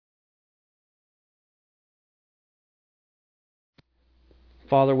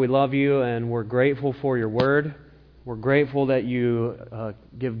Father, we love you and we're grateful for your word. We're grateful that you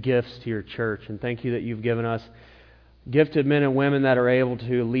give gifts to your church, and thank you that you've given us gifted men and women that are able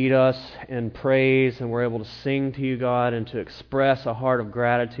to lead us in praise, and we're able to sing to you, God, and to express a heart of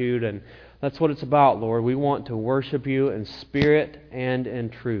gratitude. And that's what it's about, Lord. We want to worship you in spirit and in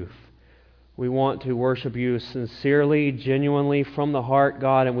truth. We want to worship you sincerely, genuinely, from the heart,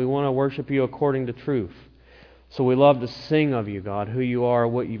 God, and we want to worship you according to truth. So we love to sing of you, God, who you are,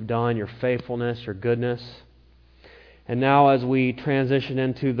 what you've done, your faithfulness, your goodness. And now as we transition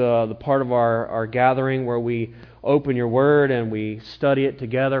into the part of our gathering where we open your word and we study it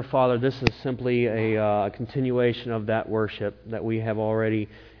together, Father, this is simply a continuation of that worship that we have already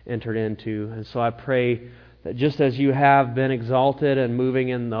entered into. And so I pray that just as you have been exalted and moving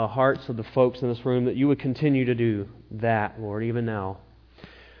in the hearts of the folks in this room, that you would continue to do that, Lord, even now.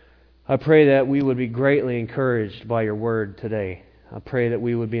 I pray that we would be greatly encouraged by your word today. I pray that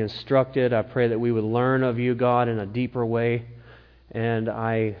we would be instructed. I pray that we would learn of you, God, in a deeper way. And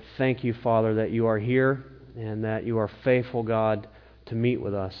I thank you, Father, that you are here and that you are faithful, God, to meet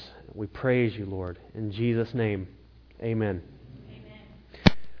with us. We praise you, Lord. In Jesus' name, amen.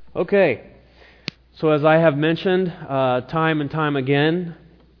 Amen. Okay, so as I have mentioned time and time again,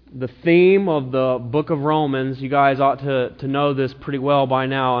 the theme of the book of Romans, you guys ought to know this pretty well by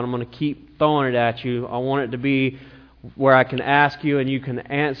now, and I'm going to keep throwing it at you. I want it to be where I can ask you and you can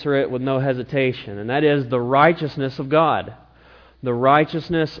answer it with no hesitation, and that is the righteousness of God. The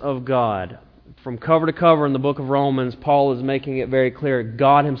righteousness of God. From cover to cover in the book of Romans, Paul is making it very clear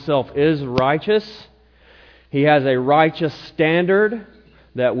God himself is righteous. He has a righteous standard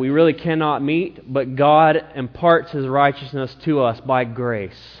that we really cannot meet, but God imparts His righteousness to us by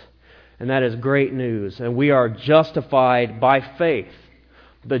grace. And that is great news. And we are justified by faith.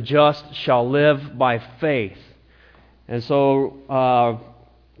 The just shall live by faith. And so,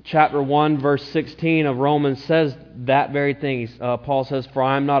 chapter 1, verse 16 of Romans says that very thing. Paul says, "For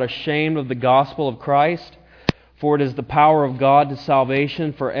I am not ashamed of the gospel of Christ, for it is the power of God to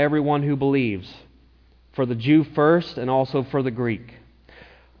salvation for everyone who believes, for the Jew first and also for the Greek.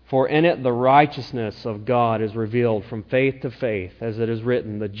 For in it the righteousness of God is revealed from faith to faith, as it is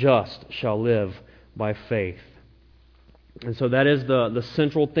written, the just shall live by faith." And so that is the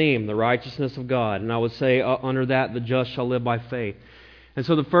central theme, the righteousness of God. And I would say under that, the just shall live by faith. And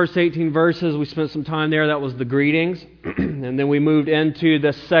so the first 18 verses, we spent some time there. That was the greetings. And then we moved into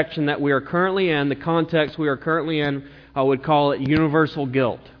this section that we are currently in, the context we are currently in. I would call it universal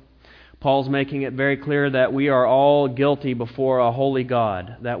guilt. Paul's making it very clear that we are all guilty before a holy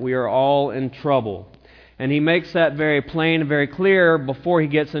God, that we are all in trouble. And he makes that very plain and very clear before he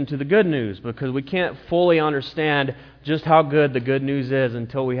gets into the good news, because we can't fully understand just how good the good news is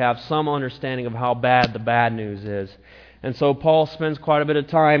until we have some understanding of how bad the bad news is. And so Paul spends quite a bit of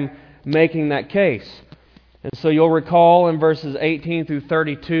time making that case. And so you'll recall in verses 18 through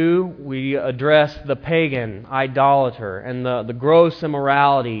 32, we address the pagan idolater and the gross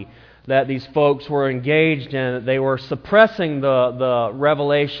immorality that these folks were engaged in. They were suppressing the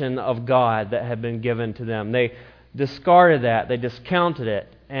revelation of God that had been given to them. They discarded that, they discounted it,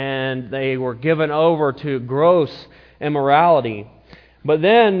 and they were given over to gross immorality. But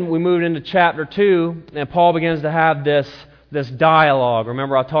then we moved into chapter 2, and Paul begins to have this dialogue.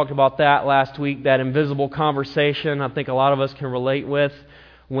 Remember, I talked about that last week, that invisible conversation I think a lot of us can relate with,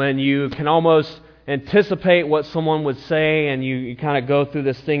 when you can almost anticipate what someone would say, and you kind of go through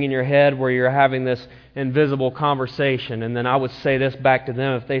this thing in your head where you're having this invisible conversation, and then I would say this back to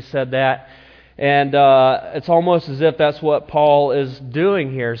them if they said that. And it's almost as if that's what Paul is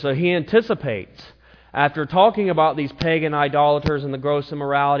doing here. So he anticipates, after talking about these pagan idolaters and the gross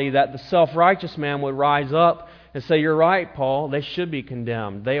immorality, that the self-righteous man would rise up and say, "You're right, Paul, they should be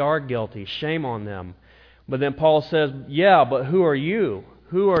condemned. They are guilty. Shame on them." But then Paul says, "Yeah, but who are you?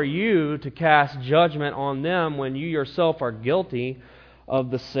 Who are you to cast judgment on them when you yourself are guilty of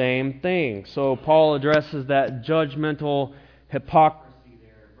the same thing?" So Paul addresses that judgmental hypocrisy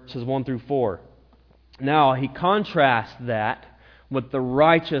there, verses 1 through 4. Now he contrasts that with the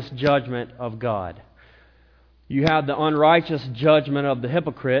righteous judgment of God. You have the unrighteous judgment of the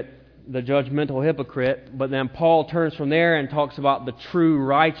hypocrite, the judgmental hypocrite, but then Paul turns from there and talks about the true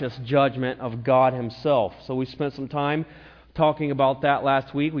righteous judgment of God Himself. So we spent some time talking about that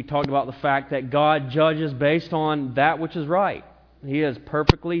last week. We talked about the fact that God judges based on that which is right. He is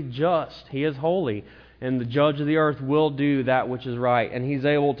perfectly just. He is holy. And the judge of the earth will do that which is right. And He's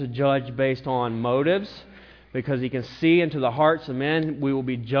able to judge based on motives, because He can see into the hearts of men. We will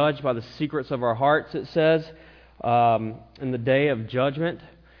be judged by the secrets of our hearts, it says, in the day of judgment.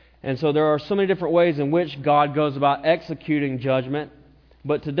 And so there are so many different ways in which God goes about executing judgment.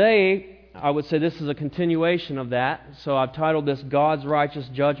 But today, I would say this is a continuation of that. So I've titled this God's Righteous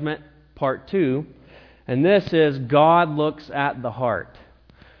Judgment, Part 2. And this is God looks at the heart.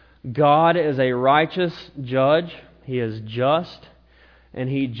 God is a righteous judge. He is just. And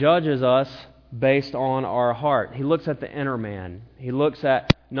He judges us based on our heart. He looks at the inner man. He looks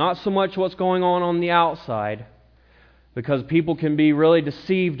at not so much what's going on the outside, because people can be really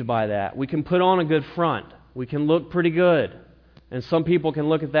deceived by that. We can put on a good front. We can look pretty good. And some people can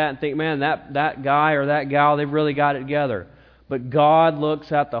look at that and think, man, that guy or that gal, they've really got it together. But God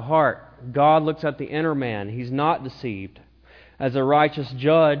looks at the heart. God looks at the inner man. He's not deceived. As a righteous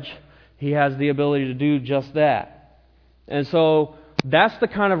judge, He has the ability to do just that. And so that's the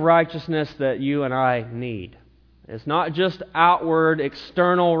kind of righteousness that you and I need. It's not just outward,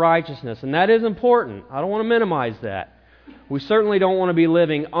 external righteousness. And that is important. I don't want to minimize that. We certainly don't want to be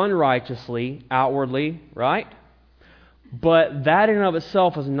living unrighteously, outwardly, right? But that in and of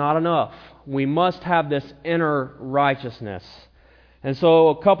itself is not enough. We must have this inner righteousness. And so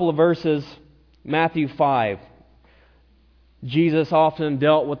a couple of verses, Matthew 5. Jesus often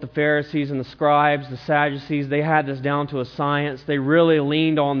dealt with the Pharisees and the scribes, the Sadducees. They had this down to a science. They really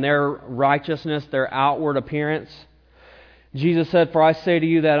leaned on their righteousness, their outward appearance. Jesus said, "For I say to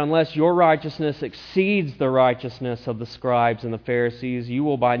you that unless your righteousness exceeds the righteousness of the scribes and the Pharisees, you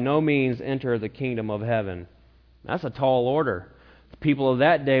will by no means enter the kingdom of heaven." That's a tall order. The people of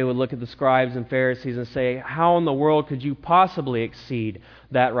that day would look at the scribes and Pharisees and say, how in the world could you possibly exceed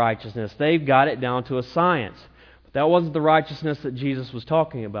that righteousness? They've got it down to a science. But that wasn't the righteousness that Jesus was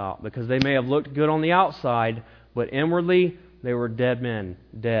talking about, because they may have looked good on the outside, but inwardly they were dead men,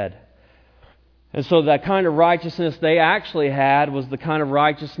 dead. And so that kind of righteousness they actually had was the kind of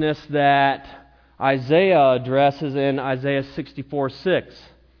righteousness that Isaiah addresses in Isaiah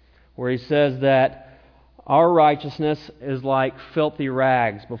 64:6, where he says that our righteousness is like filthy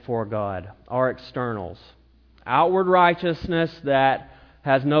rags before God, our externals. Outward righteousness that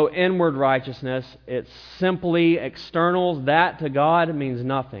has no inward righteousness, it's simply externals. That to God means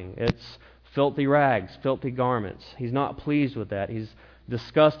nothing. It's filthy rags, filthy garments. He's not pleased with that. He's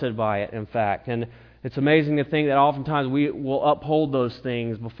disgusted by it, in fact. And it's amazing to think that oftentimes we will uphold those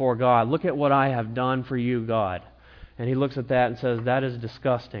things before God. Look at what I have done for you, God. And He looks at that and says, that is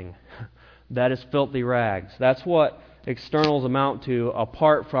disgusting. That is filthy rags. That's what externals amount to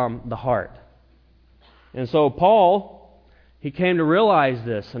apart from the heart. And so Paul, he came to realize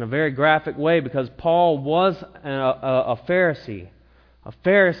this in a very graphic way, because Paul was a Pharisee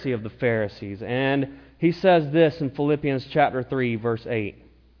of the Pharisees. And he says this in Philippians chapter 3, verse 8.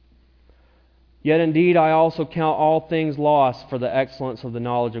 "Yet indeed I also count all things lost for the excellence of the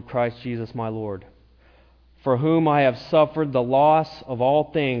knowledge of Christ Jesus my Lord, for whom I have suffered the loss of all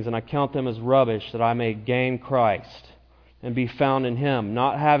things, and I count them as rubbish, that I may gain Christ, and be found in Him,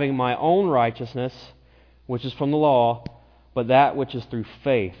 not having my own righteousness, which is from the law, but that which is through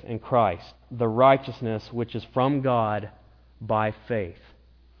faith in Christ, the righteousness which is from God by faith."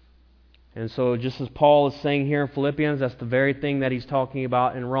 And so just as Paul is saying here in Philippians, that's the very thing that he's talking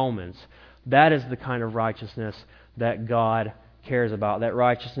about in Romans. That is the kind of righteousness that God cares about, that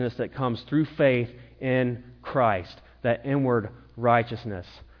righteousness that comes through faith in Christ, that inward righteousness,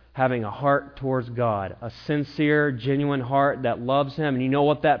 having a heart towards God, a sincere, genuine heart that loves Him. And you know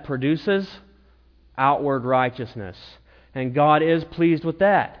what that produces? Outward righteousness. And God is pleased with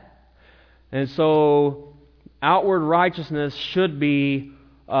that. And so outward righteousness should be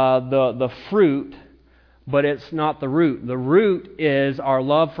the fruit, but it's not the root. The root is our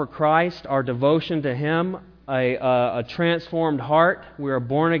love for Christ, our devotion to Him, a transformed heart. We are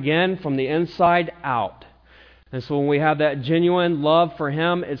born again from the inside out. And so when we have that genuine love for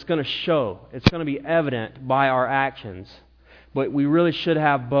Him, it's going to show. It's going to be evident by our actions. But we really should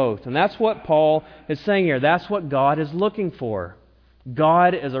have both. And that's what Paul is saying here. That's what God is looking for.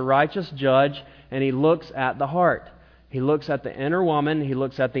 God is a righteous judge, and He looks at the heart. He looks at the inner woman, He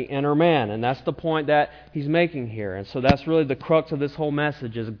looks at the inner man. And that's the point that he's making here. And so that's really the crux of this whole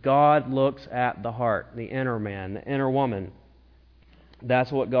message, is God looks at the heart, the inner man, the inner woman.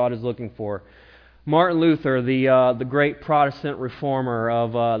 That's what God is looking for. Martin Luther, the great Protestant reformer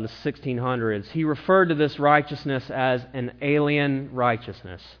of the 1600s, he referred to this righteousness as an alien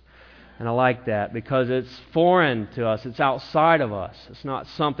righteousness. And I like that, because it's foreign to us. It's outside of us. It's not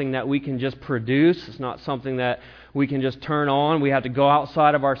something that we can just produce. It's not something that we can just turn on. We have to go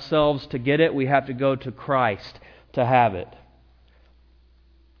outside of ourselves to get it. We have to go to Christ to have it.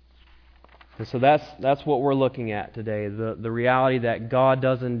 And so that's what we're looking at today, the reality that God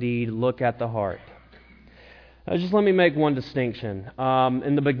does indeed look at the heart. Now, just let me make one distinction.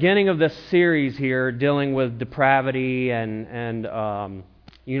 In the beginning of this series here, dealing with depravity and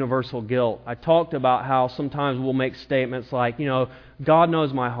universal guilt. I talked about how sometimes we'll make statements like, God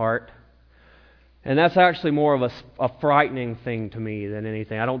knows my heart. And that's actually more of a frightening thing to me than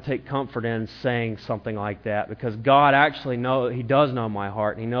anything. I don't take comfort in saying something like that, because God actually He does know my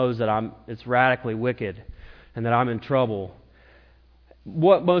heart, and He knows that it's radically wicked and that I'm in trouble.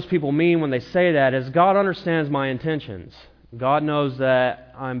 What most people mean when they say that is God understands my intentions. God knows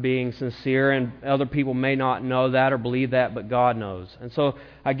that I'm being sincere, and other people may not know that or believe that, but God knows. And so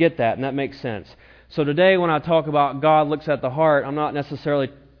I get that, and that makes sense. So today when I talk about God looks at the heart, I'm not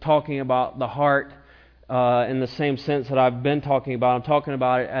necessarily talking about the heart in the same sense that I've been talking about. I'm talking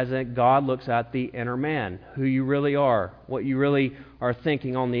about it as in God looks at the inner man, who you really are, what you really are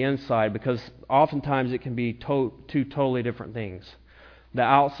thinking on the inside, because oftentimes it can be two totally different things. The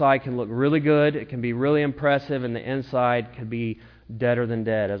outside can look really good, it can be really impressive, and the inside can be deader than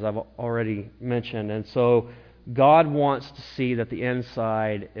dead, as I've already mentioned. And so God wants to see that the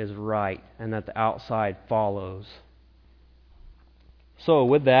inside is right and that the outside follows. So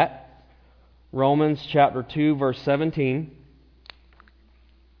with that, Romans chapter 2, verse 17.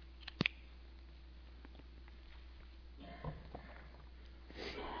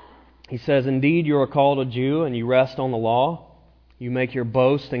 He says, "Indeed, you are called a Jew, and you rest on the law. You make your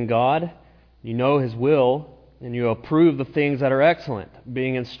boast in God. You know His will, and you approve the things that are excellent,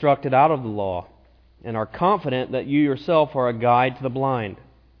 being instructed out of the law, and are confident that you yourself are a guide to the blind,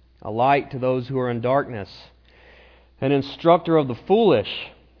 a light to those who are in darkness, an instructor of the foolish,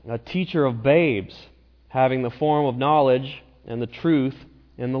 a teacher of babes, having the form of knowledge and the truth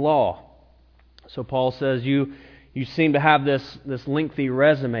in the law." So Paul says you seem to have this lengthy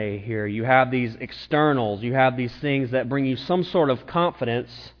resume here. You have these externals. You have these things that bring you some sort of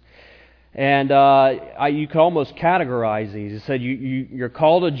confidence. And you could almost categorize these. He said you're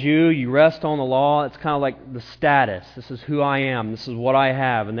called a Jew. You rest on the law. It's kind of like the status. This is who I am. This is what I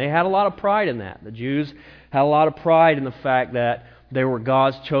have. And they had a lot of pride in that. The Jews had a lot of pride in the fact that they were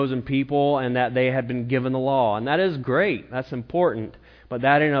God's chosen people and that they had been given the law. And that is great. That's important. But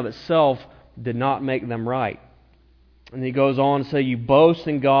that in and of itself did not make them right. And he goes on to say, you boast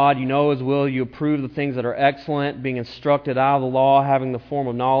in God, you know His will, you approve the things that are excellent, being instructed out of the law, having the form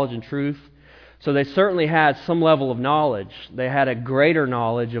of knowledge and truth. So they certainly had some level of knowledge. They had a greater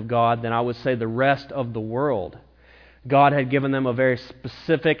knowledge of God than I would say the rest of the world. God had given them a very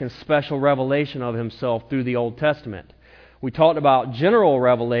specific and special revelation of Himself through the Old Testament. We talked about general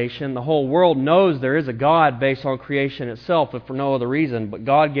revelation. The whole world knows there is a God based on creation itself, if for no other reason. But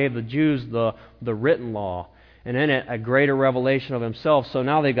God gave the Jews the written law, and in it a greater revelation of Himself. So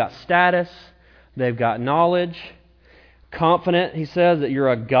now they've got status, they've got knowledge. Confident, he says, that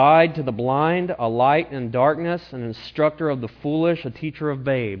you're a guide to the blind, a light in darkness, an instructor of the foolish, a teacher of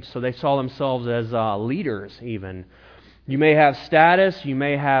babes. So they saw themselves as leaders even. You may have status, you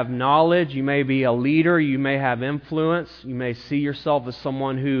may have knowledge, you may be a leader, you may have influence, you may see yourself as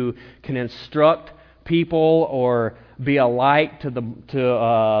someone who can instruct people or be a light to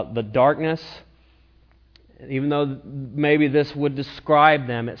the darkness. Even though maybe this would describe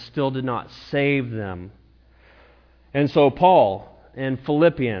them, it still did not save them. And so Paul, in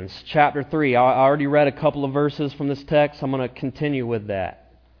Philippians chapter 3, I already read a couple of verses from this text. I'm going to continue with that.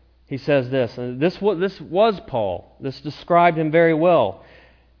 He says this, and this was Paul. This described him very well.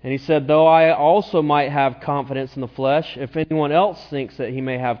 And he said, "Though I also might have confidence in the flesh, if anyone else thinks that he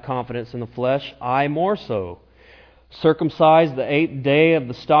may have confidence in the flesh, I more so. Circumcised the 8th day of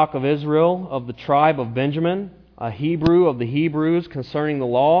the stock of Israel, of the tribe of Benjamin, a Hebrew of the Hebrews concerning the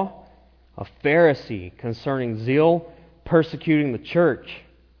law, a Pharisee concerning zeal, persecuting the church,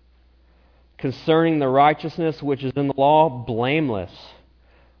 concerning the righteousness which is in the law, blameless.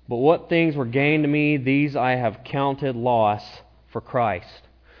 But what things were gained to me, these I have counted loss for Christ."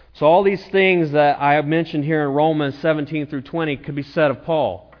 So all these things that I have mentioned here in Romans 17 through 20 could be said of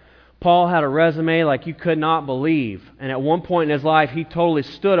Paul. Paul had a resume like you could not believe. And at one point in his life, he totally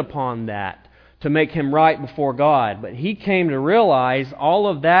stood upon that to make him right before God. But he came to realize all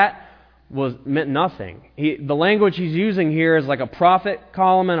of that meant nothing. The language he's using here is like a profit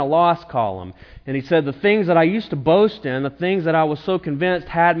column and a loss column. And he said, the things that I used to boast in, the things that I was so convinced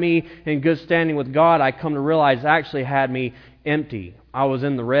had me in good standing with God, I come to realize actually had me empty. I was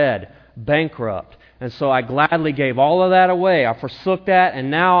in the red, bankrupt. And so I gladly gave all of that away. I forsook that,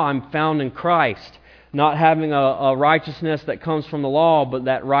 and now I'm found in Christ, not having a righteousness that comes from the law, but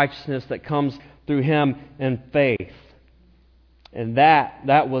that righteousness that comes through Him in faith. And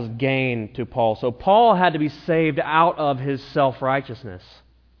that was gain to Paul. So Paul had to be saved out of his self-righteousness.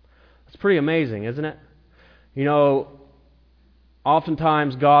 It's pretty amazing, isn't it? You know,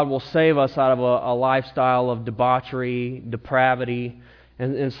 oftentimes God will save us out of a lifestyle of debauchery, depravity,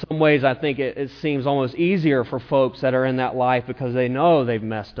 And in some ways, I think it seems almost easier for folks that are in that life because they know they've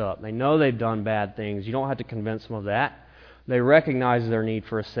messed up. They know they've done bad things. You don't have to convince them of that. They recognize their need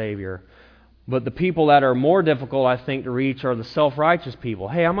for a Savior. But the people that are more difficult, I think, to reach are the self-righteous people.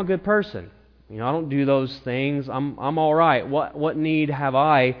 Hey, I'm a good person. I don't do those things. I'm all right. What need have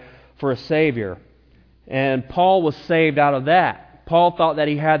I for a Savior? And Paul was saved out of that. Paul thought that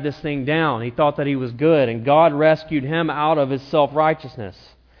he had this thing down. He thought that he was good, and God rescued him out of his self-righteousness.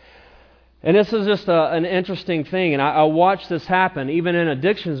 And this is just an interesting thing, and I watched this happen even in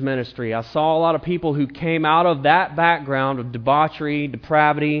addictions ministry. I saw a lot of people who came out of that background of debauchery,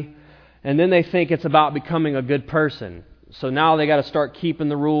 depravity, and then they think it's about becoming a good person. So now they got to start keeping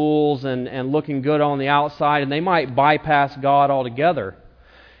the rules and looking good on the outside, and they might bypass God altogether.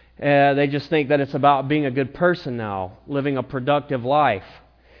 They just think that it's about being a good person now, living a productive life.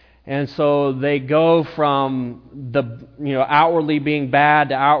 And so they go from the outwardly being bad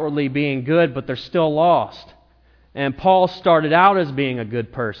to outwardly being good, but they're still lost. And Paul started out as being a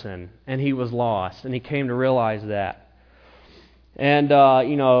good person, and he was lost, and he came to realize that. And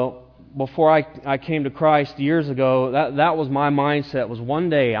before I came to Christ years ago, that was my mindset, was one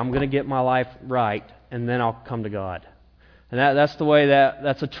day I'm going to get my life right, and then I'll come to God. And that's the way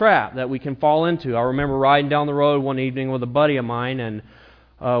that's a trap that we can fall into. I remember riding down the road one evening with a buddy of mine, and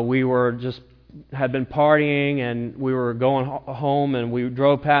we had been partying, and we were going home, and we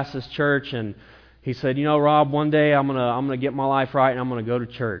drove past this church, and he said, Rob, one day I'm gonna get my life right, and I'm gonna go to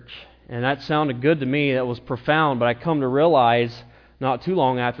church. And that sounded good to me. That was profound, but I come to realize not too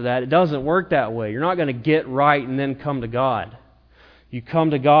long after that, it doesn't work that way. You're not going to get right and then come to God. You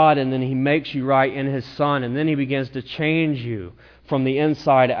come to God, and then He makes you right in His Son, and then He begins to change you from the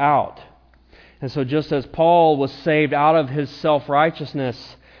inside out. And so just as Paul was saved out of his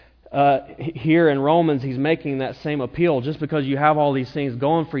self-righteousness, here in Romans, he's making that same appeal. Just because you have all these things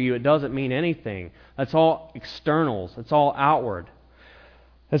going for you, it doesn't mean anything. That's all externals. It's all outward.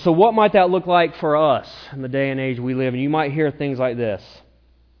 And so what might that look like for us in the day and age we live in? You might hear things like this.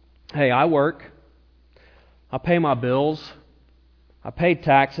 Hey, I work. I pay my bills. I pay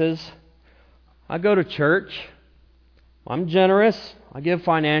taxes. I go to church. I'm generous. I give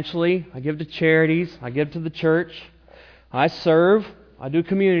financially. I give to charities. I give to the church. I serve. I do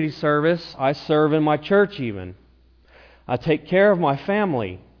community service. I serve in my church even. I take care of my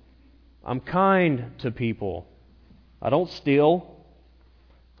family. I'm kind to people. I don't steal.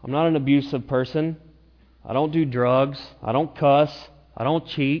 I'm not an abusive person. I don't do drugs. I don't cuss. I don't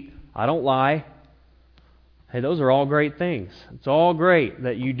cheat. I don't lie. Hey, those are all great things. It's all great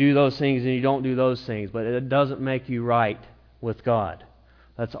that you do those things and you don't do those things, but it doesn't make you right with God.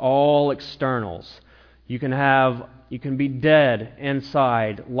 That's all externals. You can be dead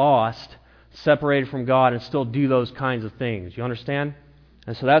inside, lost, separated from God, and still do those kinds of things. You understand?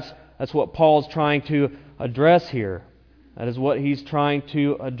 And so that's what Paul's trying to address here. That is what he's trying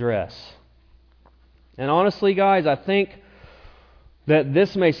to address. And honestly, guys, I think that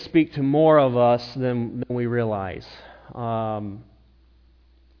this may speak to more of us than we realize. The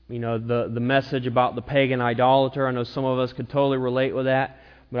message about the pagan idolater, I know some of us could totally relate with that,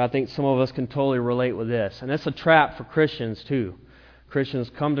 but I think some of us can totally relate with this. And it's a trap for Christians too. Christians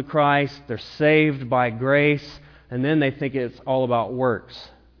come to Christ, they're saved by grace, and then they think it's all about works.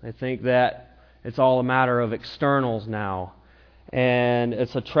 They think that it's all a matter of externals now. And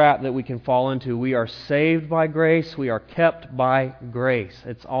it's a trap that we can fall into. We are saved by grace. We are kept by grace.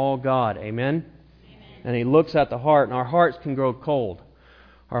 It's all God. Amen? Amen. And He looks at the heart, and our hearts can grow cold.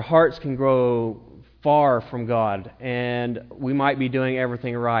 Our hearts can grow far from God. And we might be doing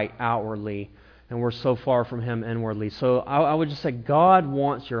everything right outwardly, and we're so far from Him inwardly. So I would just say God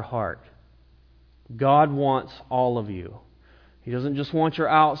wants your heart. God wants all of you. He doesn't just want your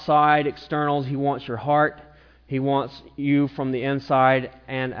outside externals. He wants your heart. He wants you from the inside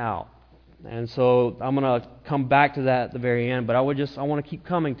and out. And so I'm going to come back to that at the very end, but I want to keep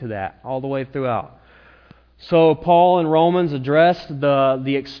coming to that all the way throughout. So Paul in Romans addressed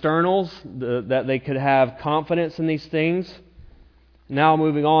the externals, that they could have confidence in these things. Now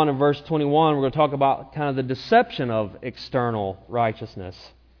moving on in verse 21, we're going to talk about kind of the deception of external righteousness.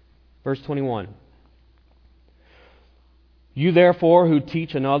 Verse 21. You therefore who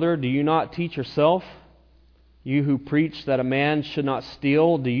teach another, do you not teach yourself? You who preach that a man should not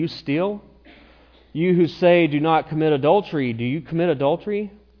steal, do you steal? You who say do not commit adultery, do you commit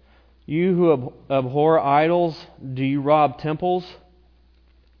adultery? You who abhor idols, do you rob temples?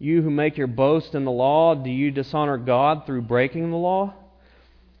 You who make your boast in the law, do you dishonor God through breaking the law?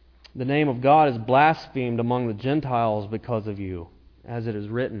 The name of God is blasphemed among the Gentiles because of you, as it is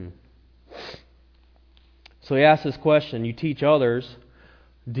written. So he asks this question, you teach others,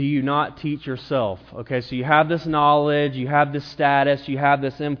 do you not teach yourself? Okay, so you have this knowledge, you have this status, you have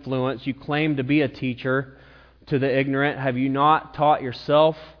this influence, you claim to be a teacher to the ignorant. Have you not taught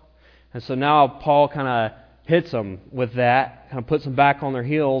yourself? And so now Paul kind of hits them with that, kind of puts them back on their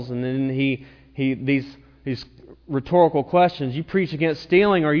heels, and then these rhetorical questions. You preach against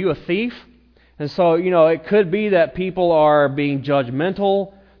stealing, are you a thief? And so, it could be that people are being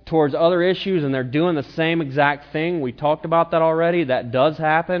judgmental towards other issues and they're doing the same exact thing. We talked about that already. That does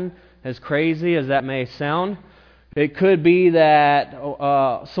happen, as crazy as that may sound. It could be that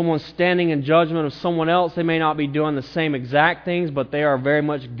someone's standing in judgment of someone else. They may not be doing the same exact things, but they are very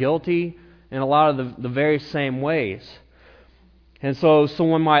much guilty in a lot of the very same ways. And so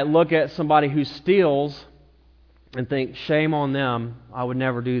someone might look at somebody who steals and think, shame on them, I would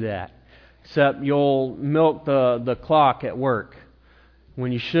never do that. Except you'll milk the clock at work.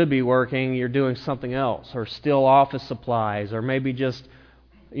 When you should be working, you're doing something else, or steal office supplies, or maybe just,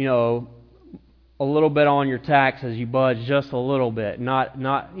 a little bit on your taxes, you budge just a little bit. Not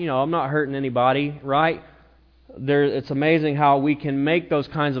I'm not hurting anybody, right? It's amazing how we can make those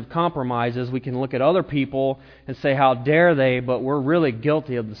kinds of compromises. We can look at other people and say, how dare they, but we're really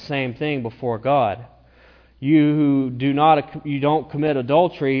guilty of the same thing before God. You who don't commit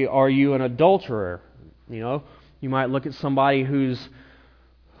adultery, are you an adulterer? You might look at somebody who's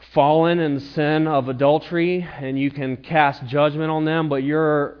fallen in the sin of adultery and you can cast judgment on them, but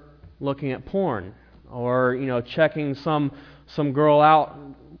you're looking at porn or checking some girl out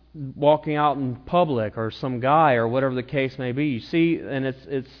walking out in public, or some guy, or whatever the case may be. You see, and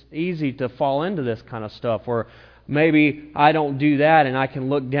it's easy to fall into this kind of stuff, or maybe I don't do that and I can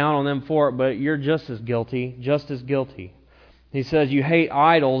look down on them for it, but you're just as guilty. He says, you hate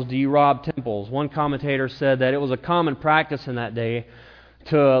idols, do you rob temples? One commentator said that it was a common practice in that day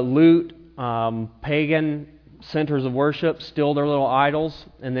to loot pagan centers of worship, steal their little idols,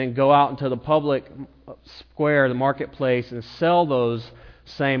 and then go out into the public square, the marketplace, and sell those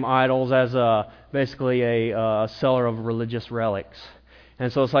same idols as basically a seller of religious relics.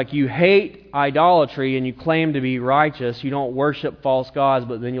 And so it's like you hate idolatry and you claim to be righteous. You don't worship false gods,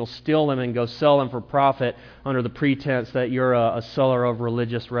 but then you'll steal them and go sell them for profit under the pretense that you're a seller of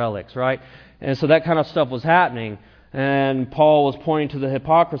religious relics, right? And so that kind of stuff was happening. And Paul was pointing to the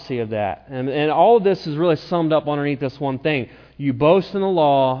hypocrisy of that. And all of this is really summed up underneath this one thing. You boast in the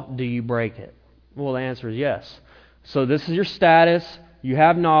law, do you break it? Well, the answer is yes. So this is your status. You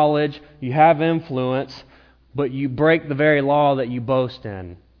have knowledge. You have influence. But you break the very law that you boast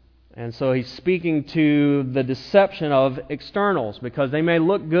in. And so he's speaking to the deception of externals, because they may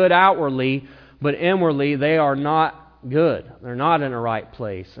look good outwardly, but inwardly they are not good. They're not in a right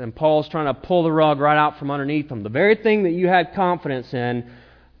place. And Paul's trying to pull the rug right out from underneath them. The very thing that you had confidence in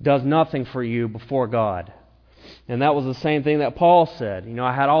does nothing for you before God. And that was the same thing that Paul said.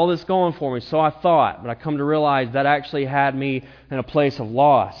 I had all this going for me, so I thought, but I come to realize that actually had me in a place of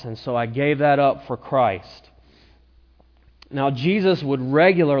loss. And so I gave that up for Christ. Now, Jesus would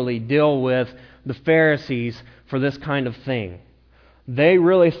regularly deal with the Pharisees for this kind of thing. They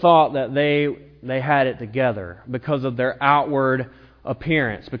really thought that they had it together because of their outward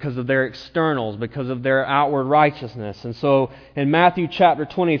appearance, because of their externals, because of their outward righteousness. And so in Matthew chapter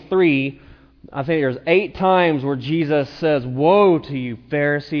 23, I think there's 8 times where Jesus says, "Woe to you,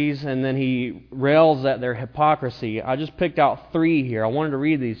 Pharisees," and then he rails at their hypocrisy. I just picked out 3 here. I wanted to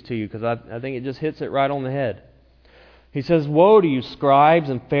read these to you because I think it just hits it right on the head. He says, "Woe to you, scribes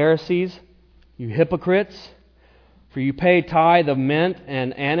and Pharisees, you hypocrites! For you pay tithe of mint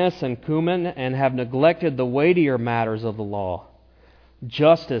and anise and cumin, and have neglected the weightier matters of the law,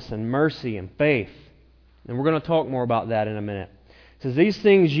 justice and mercy and faith." And we're going to talk more about that in a minute. It says, "These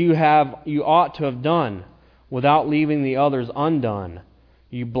things you ought to have done, without leaving the others undone.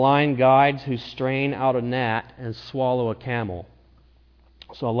 You blind guides who strain out a gnat and swallow a camel."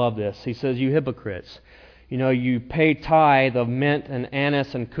 So I love this. He says, "You hypocrites. You pay tithe of mint and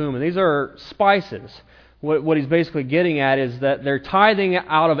anise and cumin." These are spices. What he's basically getting at is that they're tithing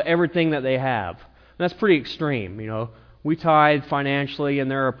out of everything that they have. And that's pretty extreme. We tithe financially, and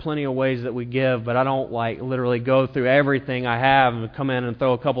there are plenty of ways that we give, but I don't literally go through everything I have and come in and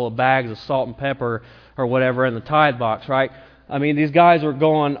throw a couple of bags of salt and pepper or whatever in the tithe box, right? I mean, these guys were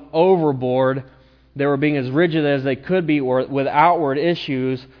going overboard. They were being as rigid as they could be with outward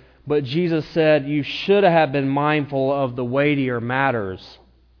issues. But Jesus said you should have been mindful of the weightier matters.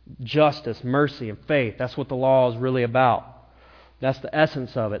 Justice, mercy, and faith. That's what the law is really about. That's the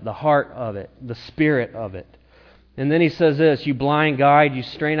essence of it, the heart of it, the spirit of it. And then he says this, "You blind guide, you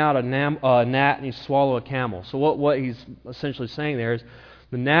strain out a gnat and you swallow a camel." So what he's essentially saying there is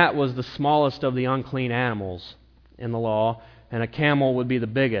the gnat was the smallest of the unclean animals in the law. and a camel would be the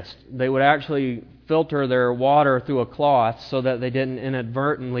biggest. They would actually filter their water through a cloth so that they didn't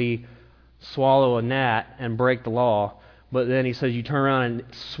inadvertently swallow a gnat and break the law. But then he says you turn around and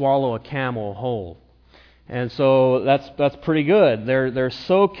swallow a camel whole. And so that's pretty good. They're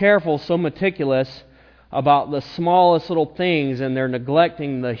so careful, so meticulous about the smallest little things, and they're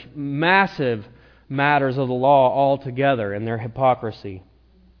neglecting the massive matters of the law altogether in their hypocrisy.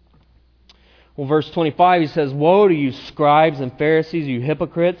 Well, verse 25, he says, "Woe to you, scribes and Pharisees, you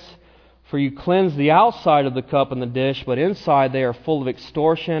hypocrites! For you cleanse the outside of the cup and the dish, but inside they are full of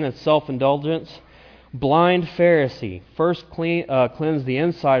extortion and self-indulgence. Blind Pharisee, first cleanse the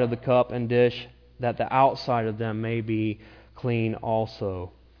inside of the cup and dish, that the outside of them may be clean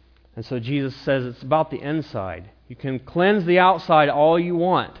also." And so Jesus says it's about the inside. You can cleanse the outside all you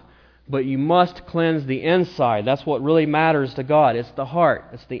want, but you must cleanse the inside. That's what really matters to God. It's the heart.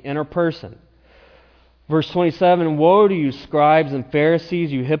 It's the inner person. Verse 27, "Woe to you, scribes and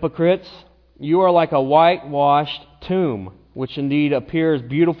Pharisees, you hypocrites! You are like a whitewashed tomb, which indeed appears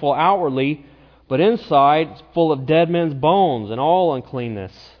beautiful outwardly, but inside is full of dead men's bones and all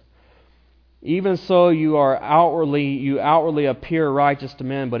uncleanness. Even so you outwardly appear righteous to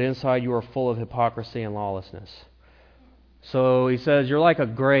men, but inside you are full of hypocrisy and lawlessness." So he says, you're like a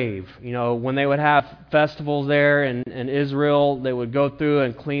grave. You know, when they would have festivals there in Israel, they would go through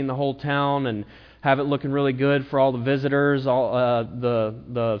and clean the whole town and have it looking really good for all the visitors, all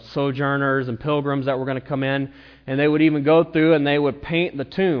the sojourners and pilgrims that were going to come in. And they would even go through and they would paint the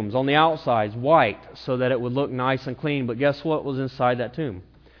tombs on the outsides white so that it would look nice and clean. But guess what was inside that tomb?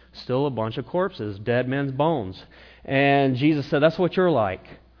 Still a bunch of corpses, dead men's bones. And Jesus said, that's what you're like.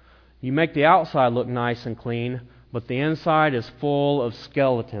 You make the outside look nice and clean, but the inside is full of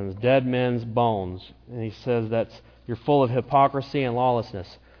skeletons, dead men's bones. And he says you're full of hypocrisy and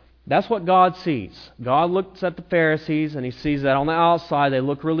lawlessness. That's what God sees. God looks at the Pharisees and He sees that on the outside they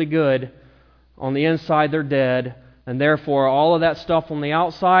look really good. On the inside they're dead. And therefore all of that stuff on the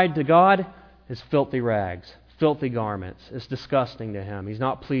outside to God is filthy rags, filthy garments. It's disgusting to Him. He's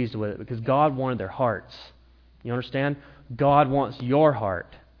not pleased with it because God wanted their hearts. You understand? God wants your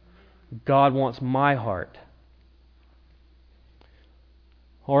heart. God wants my heart.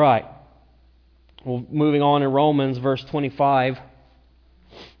 All right. Well, moving on in Romans, verse 25.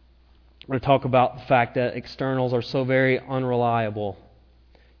 We're going to talk about the fact that externals are so very unreliable.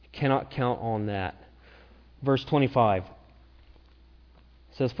 You cannot count on that. Verse 25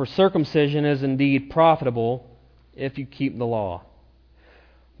 says, "For circumcision is indeed profitable if you keep the law.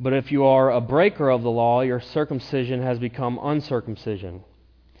 But if you are a breaker of the law, your circumcision has become uncircumcision.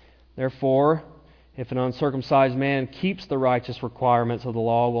 Therefore, if an uncircumcised man keeps the righteous requirements of the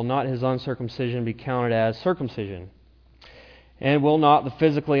law, will not his uncircumcision be counted as circumcision? And will not the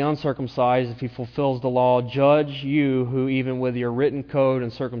physically uncircumcised, if he fulfills the law, judge you who even with your written code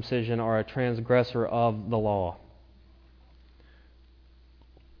and circumcision are a transgressor of the law?"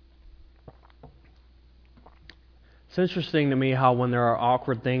 It's interesting to me how when there are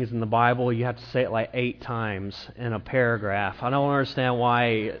awkward things in the Bible, you have to say it like 8 times in a paragraph. I don't understand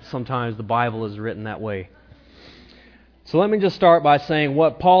why sometimes the Bible is written that way. So let me just start by saying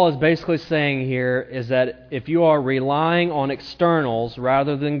what Paul is basically saying here is that if you are relying on externals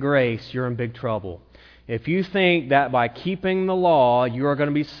rather than grace, you're in big trouble. If you think that by keeping the law you are going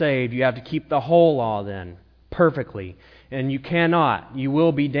to be saved, you have to keep the whole law then, perfectly. And you cannot. You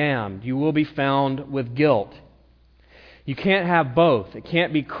will be damned. You will be found with guilt. You can't have both. It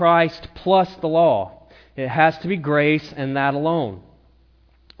can't be Christ plus the law. It has to be grace and that alone.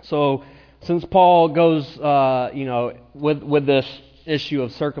 So since Paul goes, with this issue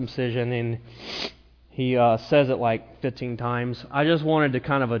of circumcision, and he says it like 15 times, I just wanted to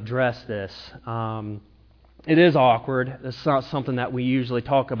kind of address this. It is awkward. It's not something that we usually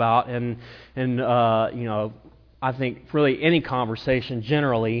talk about, and I think really any conversation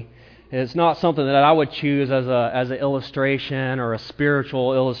generally. It's not something that I would choose as an illustration or a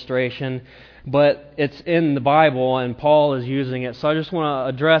spiritual illustration, but it's in the Bible and Paul is using it. So I just want to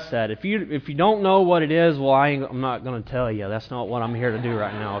address that. If you don't know what it is, well, I'm not going to tell you. That's not what I'm here to do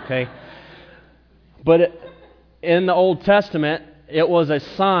right now, okay? But in the Old Testament, it was a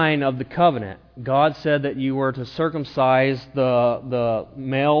sign of the covenant. God said that you were to circumcise the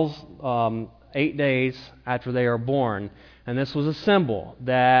males 8 days after they are born. And this was a symbol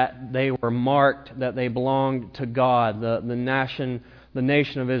that they were marked, that they belonged to God, the nation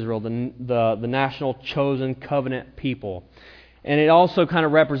of Israel, the national chosen covenant people. And it also kind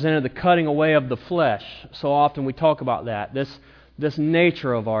of represented the cutting away of the flesh. So often we talk about that. This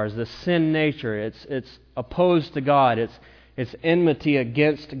nature of ours, this sin nature, it's opposed to God. It's enmity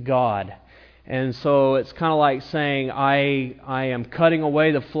against God. And so it's kind of like saying, I am cutting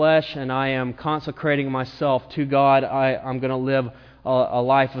away the flesh and I am consecrating myself to God. I'm going to live a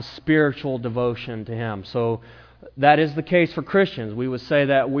life of spiritual devotion to Him. So that is the case for Christians. We would say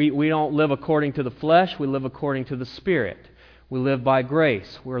that we don't live according to the flesh, we live according to the Spirit. We live by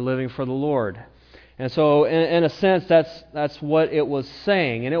grace. We're living for the Lord. And so in a sense, that's what it was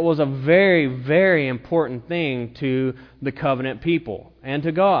saying. And it was a very, very important thing to the covenant people and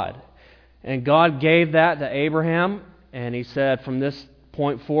to God. And God gave that to Abraham, and He said, from this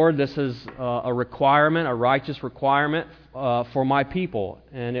point forward, this is a requirement, a righteous requirement for my people.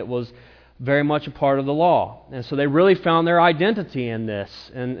 And it was very much a part of the law. And so they really found their identity in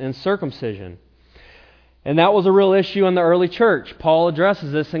this, in circumcision. And that was a real issue in the early church. Paul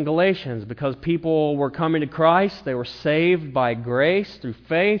addresses this in Galatians because people were coming to Christ. They were saved by grace through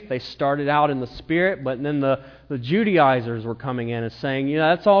faith. They started out in the Spirit, but then the Judaizers were coming in and saying,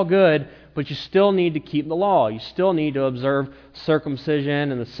 that's all good, but you still need to keep the law. You still need to observe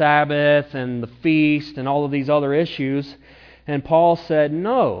circumcision and the Sabbath and the feast and all of these other issues. And Paul said,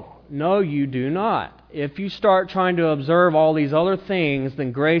 no, you do not. If you start trying to observe all these other things,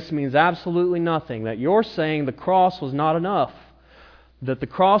 then grace means absolutely nothing. That you're saying the cross was not enough. That the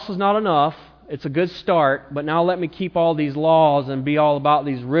cross was not enough. It's a good start, but now let me keep all these laws and be all about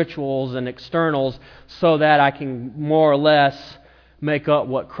these rituals and externals so that I can more or less make up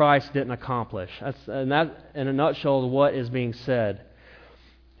what Christ didn't accomplish. And that, in a nutshell, is what is being said.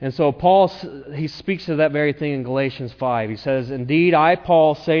 And so Paul, he speaks to that very thing in Galatians 5. He says, "Indeed, I,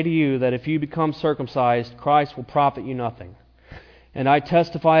 Paul, say to you that if you become circumcised, Christ will profit you nothing. And I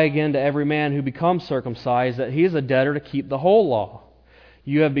testify again to every man who becomes circumcised that he is a debtor to keep the whole law.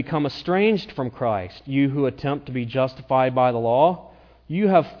 You have become estranged from Christ, you who attempt to be justified by the law. You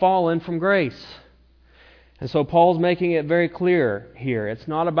have fallen from grace." And so Paul's making it very clear here. It's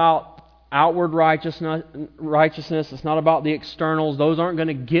not about outward righteousness. It's not about the externals. Those aren't going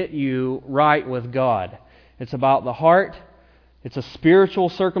to get you right with God. It's about the heart. It's a spiritual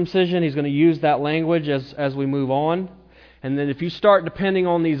circumcision. He's going to use that language as we move on. And then if you start depending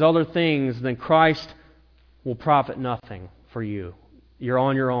on these other things, then Christ will profit nothing for you. You're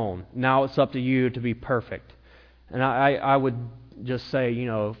on your own. Now it's up to you to be perfect. And I would just say,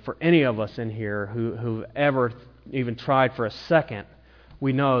 for any of us in here who've ever even tried for a second,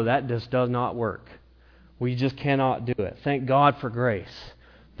 we know that just does not work. We just cannot do it. Thank God for grace.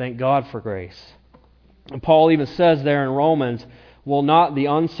 Thank God for grace. And Paul even says there in Romans, "Will not the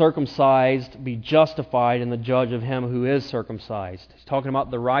uncircumcised be justified in the judge of him who is circumcised?" He's talking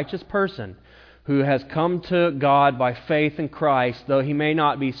about the righteous person who has come to God by faith in Christ, though he may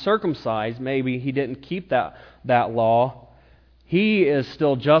not be circumcised, maybe he didn't keep that law. He is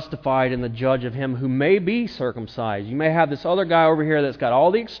still justified in the judge of him who may be circumcised. You may have this other guy over here that's got all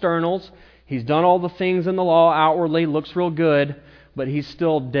the externals. He's done all the things in the law outwardly, looks real good, but he's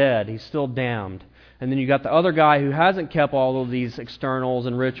still dead. He's still damned. And then you got the other guy who hasn't kept all of these externals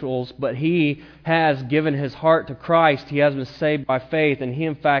and rituals, but he has given his heart to Christ. He has been saved by faith, and he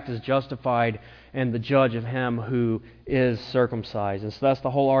in fact is justified in the judge of him who is circumcised. And so that's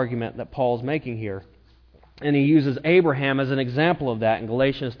the whole argument that Paul's making here. And he uses Abraham as an example of that in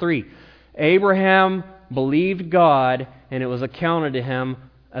Galatians 3. Abraham believed God, and it was accounted to him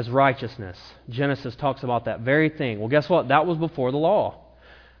as righteousness. Genesis talks about that very thing. Well, guess what? That was before the law.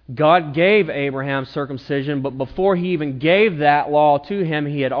 God gave Abraham circumcision, but before He even gave that law to him,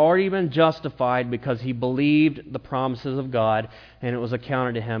 he had already been justified because he believed the promises of God, and it was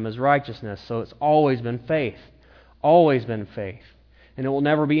accounted to him as righteousness. So it's always been faith. Always been faith. And it will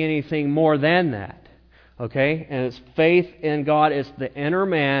never be anything more than that. Okay? And it's faith in God. It's the inner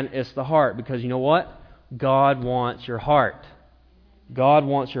man. It's the heart. Because you know what? God wants your heart. God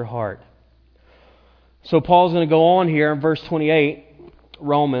wants your heart. So Paul's going to go on here in verse 28,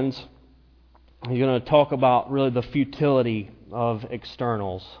 Romans. He's going to talk about really the futility of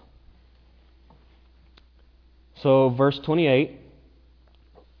externals. So verse 28,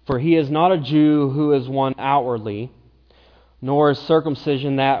 "For he is not a Jew who is one outwardly, nor is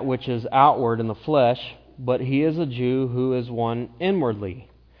circumcision that which is outward in the flesh, but he is a Jew who is one inwardly.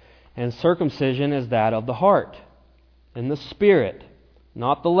 And circumcision is that of the heart, in the spirit,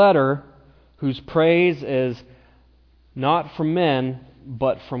 not the letter, whose praise is not from men,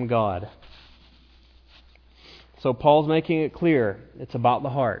 but from God." So Paul's making it clear. It's about the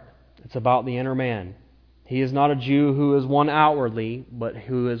heart. It's about the inner man. He is not a Jew who is one outwardly, but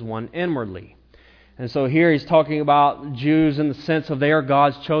who is one inwardly. And so here he's talking about Jews in the sense of they are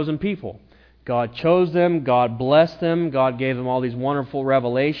God's chosen people. God chose them, God blessed them, God gave them all these wonderful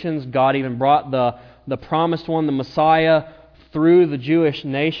revelations. God even brought the promised one, the Messiah, through the Jewish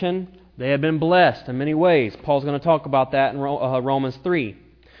nation. They had been blessed in many ways. Paul's going to talk about that in Romans 3.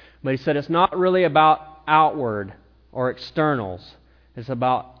 But he said it's not really about outward or externals. It's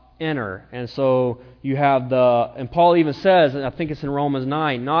about inner. And so you have and Paul even says, and I think it's in Romans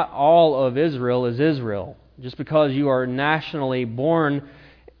 9, not all of Israel is Israel. Just because you are nationally born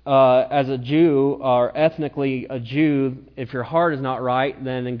as a Jew or ethnically a Jew, if your heart is not right,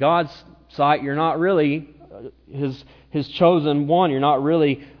 then in God's sight you're not really His chosen one. You're not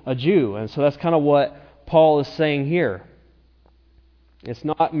really a Jew. And so that's kind of what Paul is saying here. It's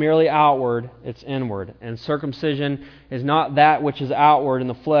not merely outward, it's inward. And circumcision is not that which is outward in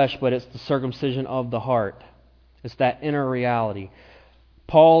the flesh, but it's the circumcision of the heart. It's that inner reality.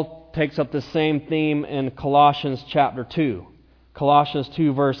 Paul takes up the same theme in Colossians chapter 2. Colossians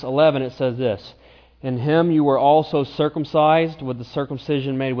 2 verse 11, it says this, "In Him you were also circumcised with the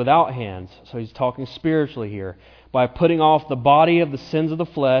circumcision made without hands." So he's talking spiritually here. "By putting off the body of the sins of the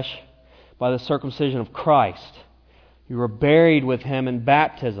flesh by the circumcision of Christ. You were buried with Him in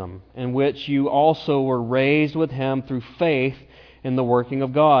baptism, in which you also were raised with Him through faith in the working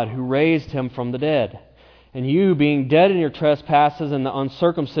of God, who raised Him from the dead. And you, being dead in your trespasses and the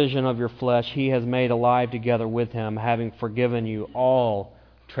uncircumcision of your flesh, He has made alive together with Him, having forgiven you all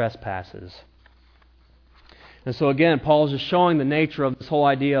trespasses." And so again, Paul is just showing the nature of this whole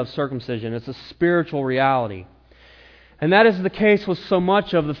idea of circumcision. It's a spiritual reality. And that is the case with so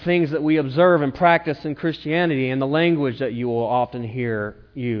much of the things that we observe and practice in Christianity, and the language that you will often hear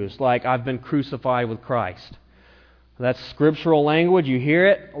used, like, "I've been crucified with Christ." That's scriptural language. You hear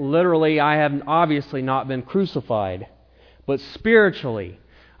it. Literally, I have obviously not been crucified. But spiritually,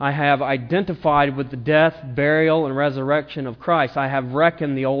 I have identified with the death, burial, and resurrection of Christ. I have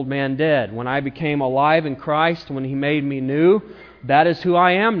reckoned the old man dead. When I became alive in Christ, when He made me new, that is who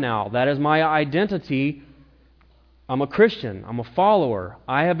I am now. That is my identity. I'm a Christian. I'm a follower.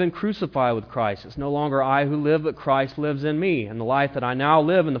 I have been crucified with Christ. It's no longer I who live, but Christ lives in me. And the life that I now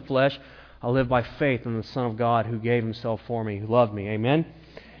live in the flesh, I live by faith in the Son of God who gave Himself for me, who loved me. Amen?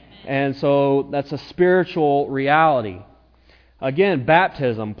 And so that's a spiritual reality. Again,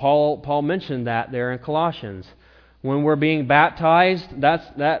 baptism. Paul mentioned that there in Colossians. When we're being baptized,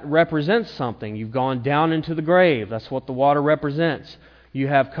 that represents something. You've gone down into the grave. That's what the water represents. You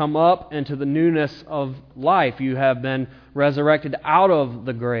have come up into the newness of life. You have been resurrected out of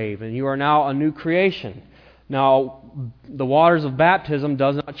the grave, and you are now a new creation. Now, the waters of baptism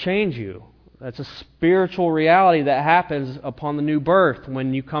does not change you. That's a spiritual reality that happens upon the new birth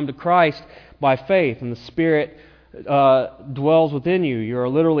when you come to Christ by faith, and the Spirit dwells within you. You are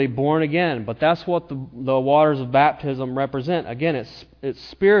literally born again. But that's what the waters of baptism represent. Again, it's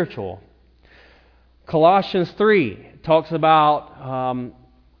spiritual. Colossians 3 talks about,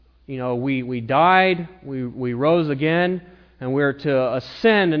 we died, we rose again, and we're to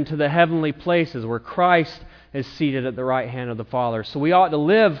ascend into the heavenly places where Christ is seated at the right hand of the Father. So we ought to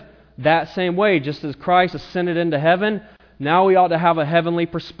live that same way. Just as Christ ascended into heaven, now we ought to have a heavenly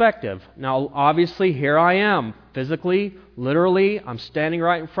perspective. Now, obviously, here I am, physically, literally, I'm standing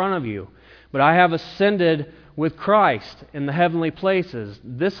right in front of you. But I have ascended with Christ in the heavenly places.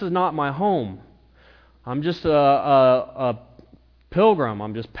 This is not my home. I'm just a pilgrim.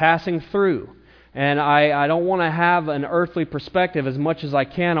 I'm just passing through. And I don't want to have an earthly perspective as much as I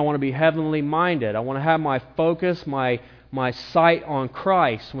can. I want to be heavenly minded. I want to have my focus, my sight on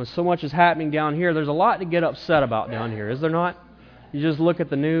Christ. When so much is happening down here, there's a lot to get upset about down here, is there not? You just look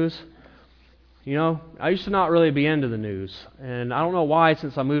at the news. I used to not really be into the news. And I don't know why,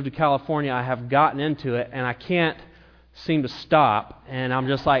 since I moved to California, I have gotten into it, and I can't seem to stop. And I'm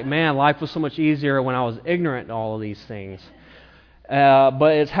just like, man, life was so much easier when I was ignorant to all of these things.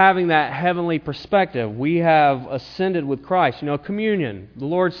 But it's having that heavenly perspective. We have ascended with Christ. Communion, the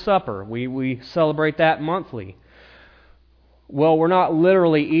Lord's Supper, we celebrate that monthly. Well, we're not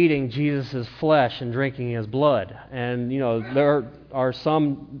literally eating Jesus' flesh and drinking His blood. And, there are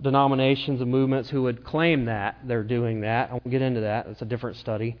some denominations and movements who would claim that they're doing that. I won't get into that. It's a different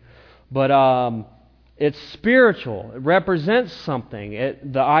study. But it's spiritual. It represents something.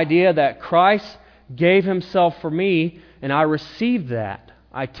 The idea that Christ gave Himself for me, and I receive that.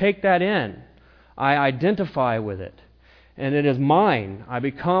 I take that in. I identify with it. And it is mine. I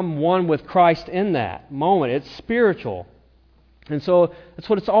become one with Christ in that moment. It's spiritual. And so that's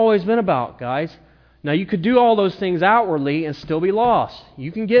what it's always been about, guys. Now, you could do all those things outwardly and still be lost.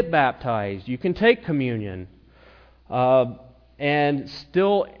 You can get baptized. You can take communion. And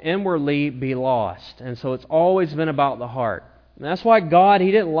still inwardly be lost. And so it's always been about the heart. And that's why God,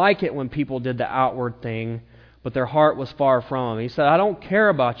 He didn't like it when people did the outward thing, but their heart was far from Him. He said, I don't care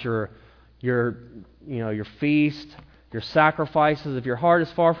about your feast, your sacrifices, if your heart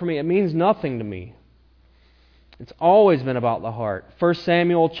is far from me, it means nothing to me. It's always been about the heart. 1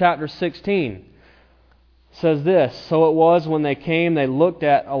 Samuel chapter 16 says this, "So it was when they came, they looked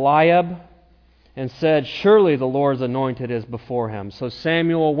at Eliab and said, 'Surely the Lord's anointed is before him.'" So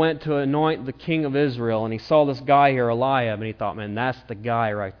Samuel went to anoint the king of Israel, and he saw this guy here, Eliab, and he thought, man, that's the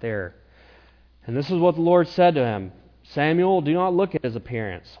guy right there. And this is what the Lord said to him, "Samuel, do not look at his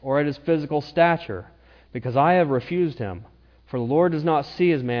appearance or at his physical stature, because I have refused him. For the Lord does not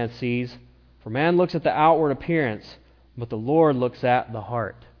see as man sees. For man looks at the outward appearance, but the Lord looks at the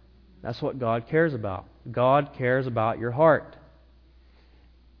heart." That's what God cares about. God cares about your heart.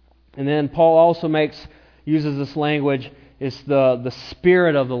 And then Paul also uses this language, it's the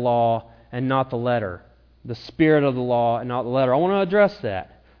spirit of the law and not the letter. The spirit of the law and not the letter. I want to address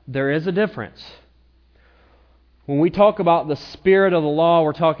that. There is a difference. When we talk about the spirit of the law,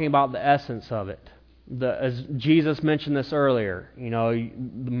 we're talking about the essence of it. As Jesus mentioned this earlier,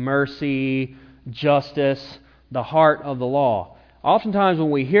 the mercy, justice, the heart of the law. Oftentimes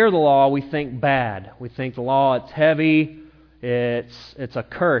when we hear the law, we think bad. We think the law, it's heavy, it's a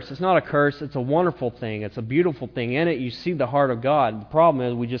curse. It's not a curse, it's a wonderful thing. It's a beautiful thing. In it, you see the heart of God. The problem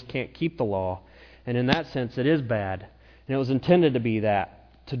is we just can't keep the law. And in that sense, it is bad. And it was intended to be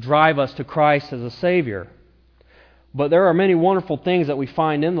that, to drive us to Christ as a Savior. But there are many wonderful things that we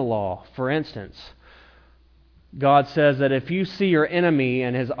find in the law. For instance, God says that if you see your enemy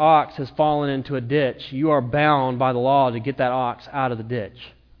and his ox has fallen into a ditch, you are bound by the law to get that ox out of the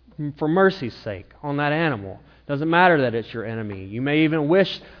ditch. For mercy's sake, on that animal. Doesn't matter that it's your enemy. You may even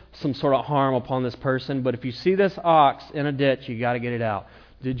wish some sort of harm upon this person, but if you see this ox in a ditch, you got to get it out.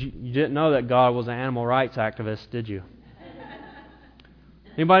 You didn't know that God was an animal rights activist, did you?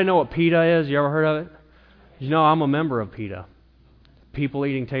 Anybody know what PETA is? You ever heard of it? You know, I'm a member of PETA. People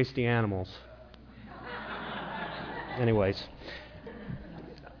Eating Tasty Animals. Anyways.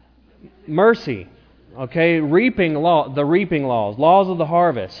 Mercy. Okay, the reaping laws, laws of the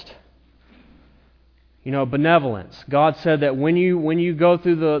harvest. Benevolence. God said that when you go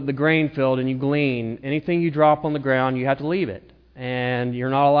through the grain field and you glean, anything you drop on the ground, you have to leave it. And you're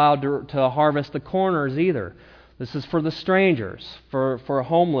not allowed to harvest the corners either. This is for the strangers, for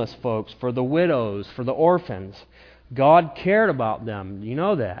homeless folks, for the widows, for the orphans. God cared about them. You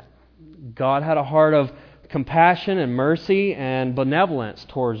know that. God had a heart of compassion and mercy and benevolence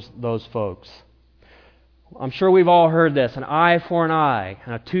towards those folks. I'm sure we've all heard this, an eye for an eye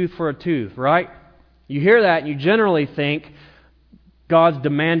and a tooth for a tooth, right? You hear that and you generally think God's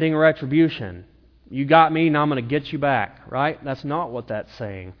demanding retribution. You got me, now I'm going to get you back, right? That's not what that's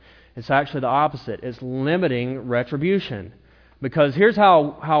saying. It's actually the opposite. It's limiting retribution. Because here's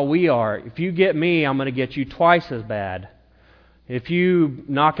how we are. If you get me, I'm going to get you twice as bad. If you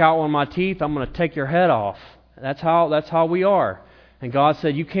knock out one of my teeth, I'm going to take your head off. That's how we are. And God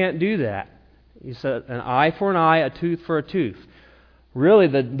said, you can't do that. He said, an eye for an eye, a tooth for a tooth. Really,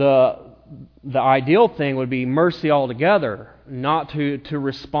 the ideal thing would be mercy altogether, not to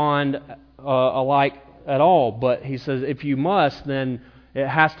respond alike at all. But he says, if you must, then it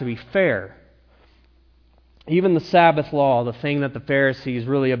has to be fair. Even the Sabbath law, the thing that the Pharisees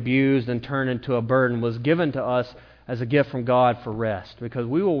really abused and turned into a burden, was given to us as a gift from God for rest, because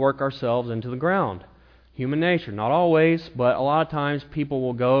we will work ourselves into the ground. Human nature, not always, but a lot of times people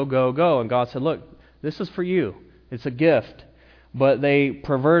will go, and God said, look, this is for you. It's a gift. But they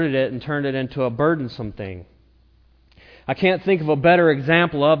perverted it and turned it into a burdensome thing. I can't think of a better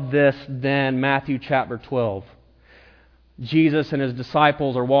example of this than Matthew chapter 12. Jesus and his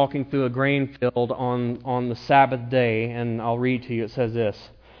disciples are walking through a grain field on the Sabbath day, and I'll read to you. It says this.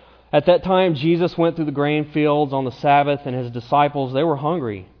 At that time, Jesus went through the grain fields on the Sabbath, and his disciples, they were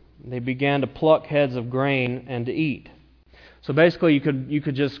hungry. They began to pluck heads of grain and to eat. So basically, you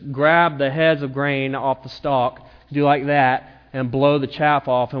could just grab the heads of grain off the stalk, do like that, and blow the chaff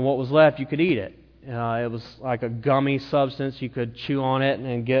off, and what was left, you could eat it. It was like a gummy substance. You could chew on it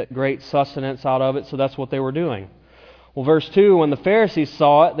and get great sustenance out of it, so that's what they were doing. Well, verse 2, when the Pharisees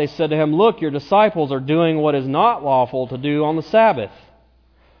saw it, they said to him, look, your disciples are doing what is not lawful to do on the Sabbath.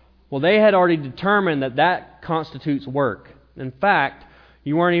 Well, they had already determined that constitutes work. In fact,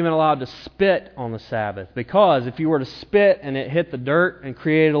 you weren't even allowed to spit on the Sabbath, because if you were to spit and it hit the dirt and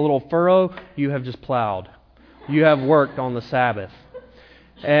created a little furrow, you have just plowed. You have worked on the Sabbath.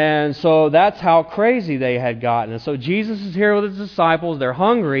 And so that's how crazy they had gotten. And so Jesus is here with his disciples. They're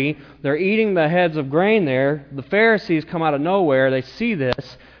hungry. They're eating the heads of grain there. The Pharisees come out of nowhere. They see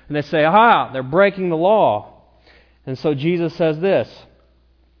this and they say, aha, they're breaking the law. And so Jesus says this,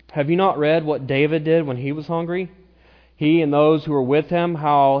 have you not read what David did when he was hungry? he and those who were with him,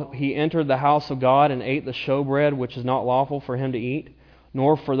 how he entered the house of God and ate the showbread, which is not lawful for him to eat,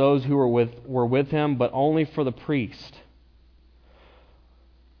 nor for those who were with him, but only for the priest.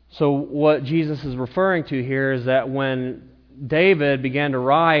 So what Jesus is referring to here is that when David began to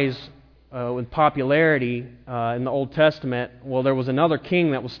rise with popularity in the Old Testament, well, there was another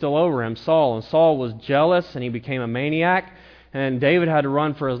king that was still over him, Saul. And Saul was jealous, and he became a maniac, and David had to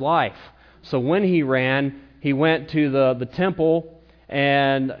run for his life. So when he ran, he went to the temple,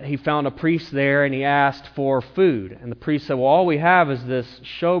 and he found a priest there, and he asked for food. And the priest said, well, all we have is this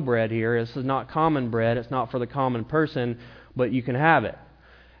showbread here. This is not common bread. It's not for the common person, but you can have it.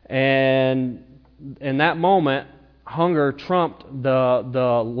 And in that moment, hunger trumped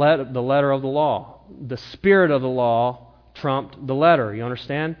the letter of the law. The spirit of the law trumped the letter. You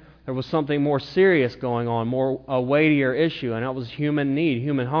understand? There was something more serious going on, a weightier issue, and that was human need,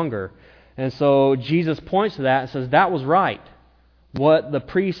 human hunger. And so Jesus points to that and says that was right. What the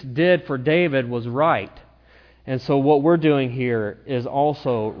priest did for David was right. And so what we're doing here is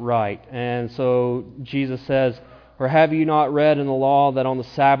also right. And so Jesus says, or have you not read in the law that on the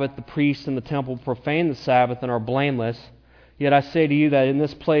Sabbath the priests in the temple profane the Sabbath and are blameless? Yet I say to you that in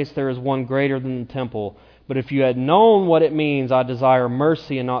this place there is one greater than the temple. But if you had known what it means, I desire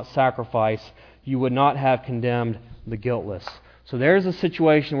mercy and not sacrifice, you would not have condemned the guiltless. So there's a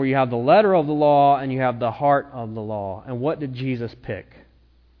situation where you have the letter of the law and you have the heart of the law. And what did Jesus pick?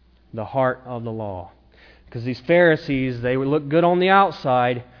 The heart of the law. Because these Pharisees, they would look good on the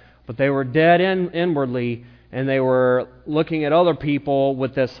outside, but they were dead inwardly, and they were looking at other people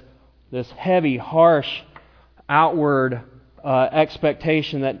with this heavy, harsh, outward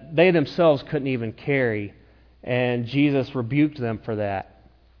expectation that they themselves couldn't even carry. And Jesus rebuked them for that.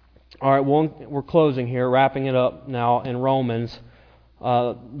 All right, we're closing here, wrapping it up now in Romans.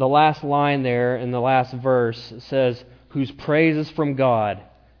 The last line there in the last verse says, whose praise is from God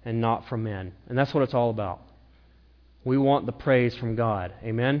and not from men. And that's what it's all about. We want the praise from God.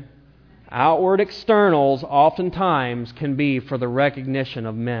 Amen? Outward externals oftentimes can be for the recognition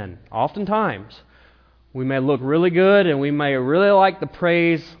of men. Oftentimes. We may look really good and we may really like the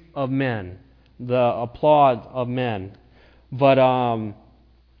praise of men, the applause of men. But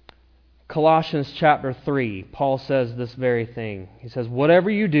Colossians chapter 3, Paul says this very thing. He says, whatever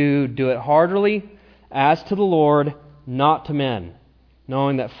you do, do it heartily as to the Lord, not to men,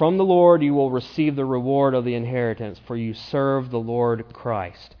 knowing that from the Lord you will receive the reward of the inheritance, for you serve the Lord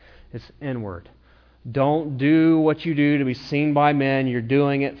Christ. It's inward. Don't do what you do to be seen by men. You're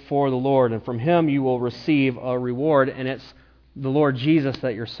doing it for the Lord, and from Him you will receive a reward, and it's the Lord Jesus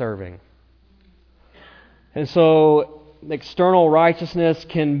that you're serving. And so external righteousness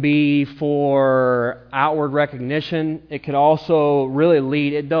can be for outward recognition. It could also really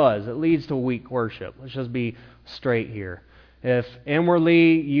it leads to weak worship. Let's just be straight here. If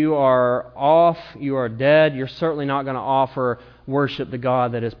inwardly you are off, you are dead, you're certainly not going to offer worship to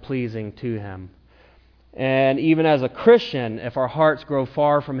God that is pleasing to Him. And even as a Christian, if our hearts grow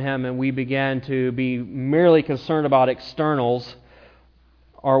far from Him and we begin to be merely concerned about externals,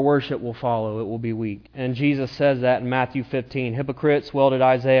 our worship will follow. It will be weak. And Jesus says that in Matthew 15. Hypocrites, well did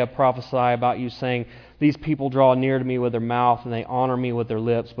Isaiah prophesy about you, saying, these people draw near to me with their mouth, and they honor me with their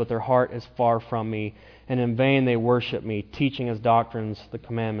lips, but their heart is far from me, and in vain they worship me, teaching as doctrines the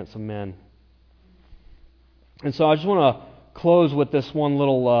commandments of men. And so I just want to close with this one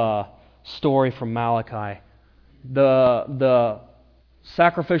little story from Malachi. The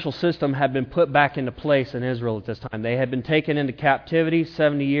sacrificial system had been put back into place in Israel at this time. They had been taken into captivity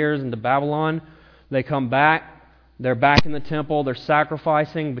 70 years into Babylon. They come back. They're back in the temple. They're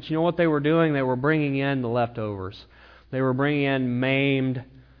sacrificing. But you know what they were doing? They were bringing in the leftovers. They were bringing in maimed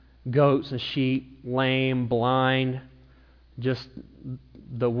goats and sheep, lame, blind, just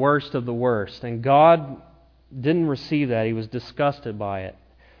the worst of the worst. And God didn't receive that. He was disgusted by it.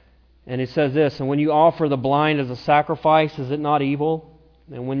 And He says this, and when you offer the blind as a sacrifice, is it not evil?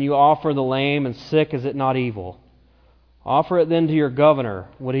 And when you offer the lame and sick, is it not evil? Offer it then to your governor.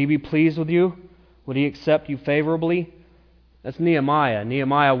 Would he be pleased with you? Would he accept you favorably? That's Nehemiah.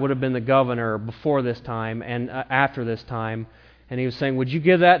 Nehemiah would have been the governor before this time and after this time. And he was saying, would you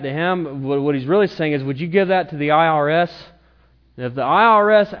give that to him? What he's really saying is, would you give that to the IRS? And if the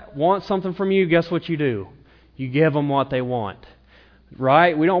IRS wants something from you, guess what you do? You give them what they want.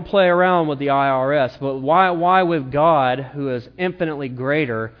 Right? We don't play around with the IRS, but why with God, who is infinitely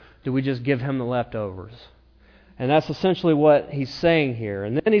greater, do we just give Him the leftovers? And that's essentially what He's saying here.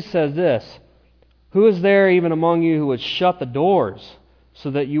 And then He says this, who is there even among you who would shut the doors so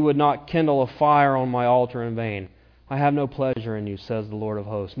that you would not kindle a fire on my altar in vain? I have no pleasure in you, says the Lord of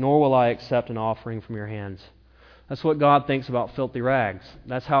hosts, nor will I accept an offering from your hands. That's what God thinks about filthy rags.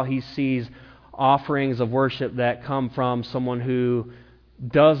 That's how He sees offerings of worship that come from someone who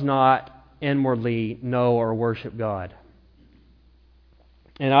does not inwardly know or worship God.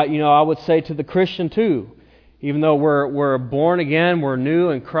 And I would say to the Christian too, even though we're born again, we're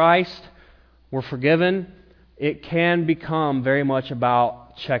new in Christ, we're forgiven, it can become very much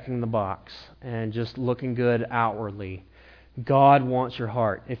about checking the box and just looking good outwardly. God wants your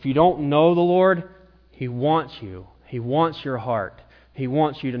heart. If you don't know the Lord, He wants you. He wants your heart. He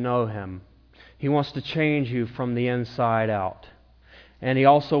wants you to know Him. He wants to change you from the inside out. And He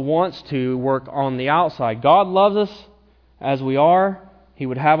also wants to work on the outside. God loves us as we are. He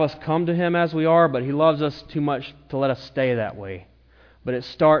would have us come to Him as we are, but He loves us too much to let us stay that way. But it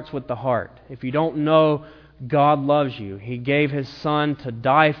starts with the heart. If you don't know God loves you, He gave His Son to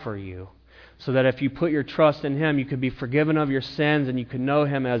die for you, so that if you put your trust in Him, you could be forgiven of your sins and you could know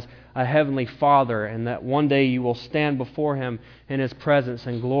Him as a heavenly Father, and that one day you will stand before Him in His presence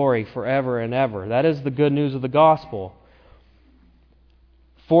and glory forever and ever. That is the good news of the gospel.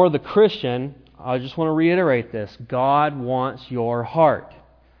 For the Christian, I just want to reiterate this. God wants your heart.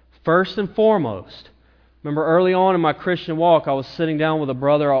 First and foremost. Remember early on in my Christian walk, I was sitting down with a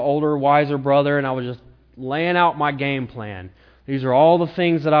brother, an older, wiser brother, and I was just laying out my game plan. These are all the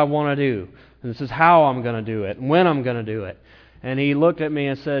things that I want to do. And this is how I'm going to do it and when I'm going to do it. And he looked at me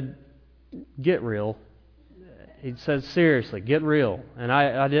and said, "Get real." He said, "Seriously, get real." And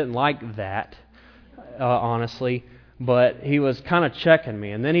I didn't like that, honestly. But he was kind of checking me.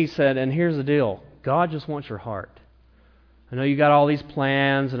 And then he said, "And here's the deal. God just wants your heart. I know you got all these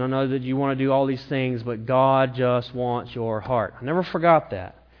plans, and I know that you want to do all these things, but God just wants your heart." I never forgot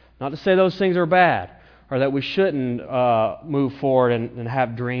that. Not to say those things are bad, or that we shouldn't move forward and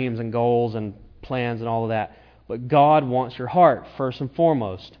have dreams and goals and plans and all of that. But God wants your heart, first and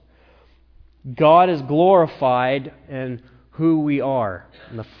foremost. God is glorified in who we are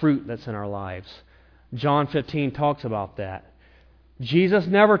and the fruit that's in our lives. John 15 talks about that. Jesus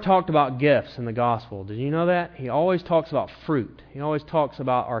never talked about gifts in the gospel. Did you know that? He always talks about fruit. He always talks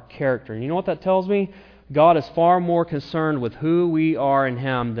about our character. And you know what that tells me? God is far more concerned with who we are in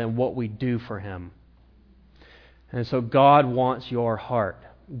Him than what we do for Him. And so God wants your heart.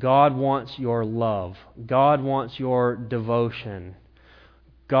 God wants your love. God wants your devotion.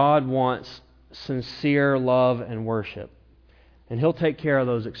 God wants sincere love and worship. And He'll take care of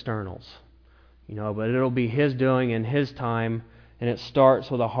those externals. But it'll be His doing in His time, and it starts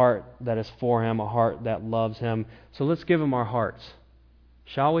with a heart that is for Him, a heart that loves Him. So let's give Him our hearts,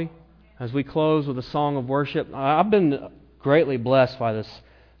 shall we? As we close with a song of worship. I've been greatly blessed by this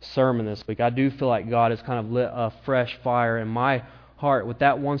sermon this week. I do feel like God has kind of lit a fresh fire in my heart with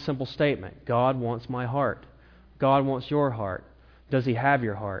that one simple statement. God wants my heart. God wants your heart. Does He have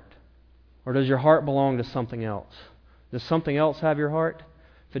your heart? Or does your heart belong to something else? Does something else have your heart?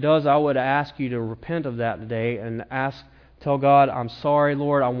 If it does, I would ask you to repent of that today and tell God, "I'm sorry,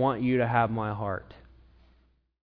 Lord, I want you to have my heart."